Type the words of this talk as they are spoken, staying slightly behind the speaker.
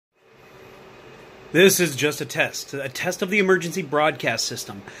This is just a test of the emergency broadcast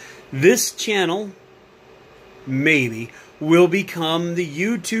system. This channel, maybe, will become the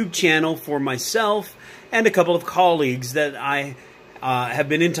YouTube channel for myself and a couple of colleagues that I have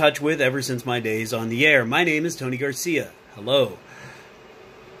been in touch with ever since my days on the air. My name is Tony Garcia. Hello.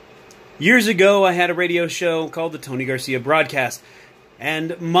 Years ago, I had a radio show called the Tony Garcia Broadcast,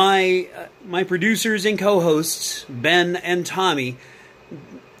 and my producers and co-hosts, Ben and Tommy,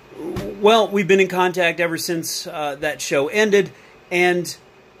 well, we've been in contact ever since that show ended, and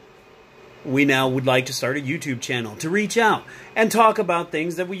we now would like to start a YouTube channel to reach out and talk about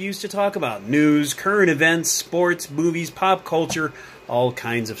things that we used to talk about. News, current events, sports, movies, pop culture, all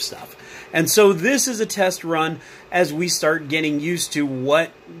kinds of stuff. And so this is a test run as we start getting used to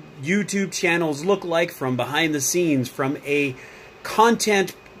what YouTube channels look like from behind the scenes, from a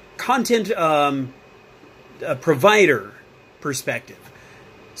content provider perspective.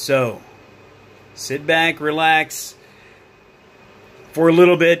 So, sit back, relax. For a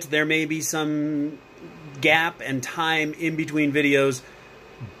little bit, there may be some gap and time in between videos,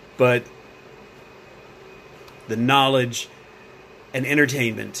 but the knowledge and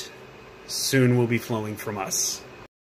entertainment soon will be flowing from us.